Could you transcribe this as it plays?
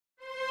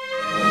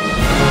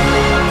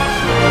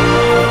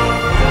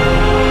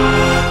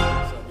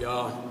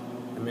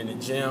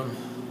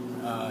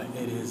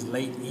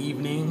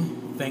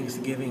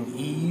Thanksgiving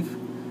Eve.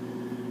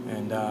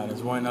 And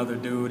there's one other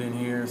dude in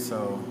here,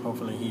 so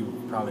hopefully he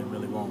probably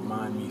really won't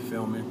mind me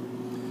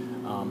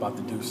filming. I'm about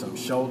to do some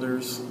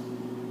shoulders.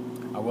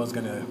 I was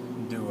gonna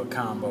do a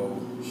combo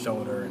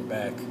shoulder and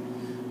back,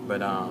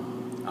 but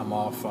I'm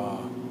off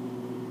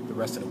the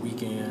rest of the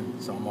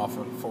weekend, so I'm off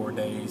for 4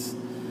 days.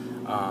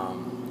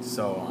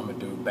 So I'm gonna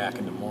do back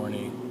in the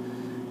morning,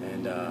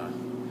 and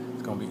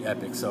it's gonna be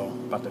epic. So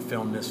about to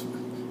film this,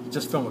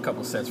 just film a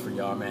couple sets for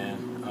y'all,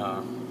 man.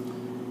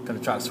 Gonna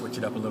try to switch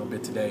it up a little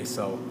bit today.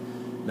 So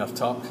enough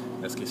talk,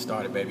 let's get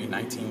started, baby.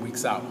 19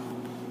 weeks out,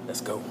 let's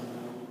go.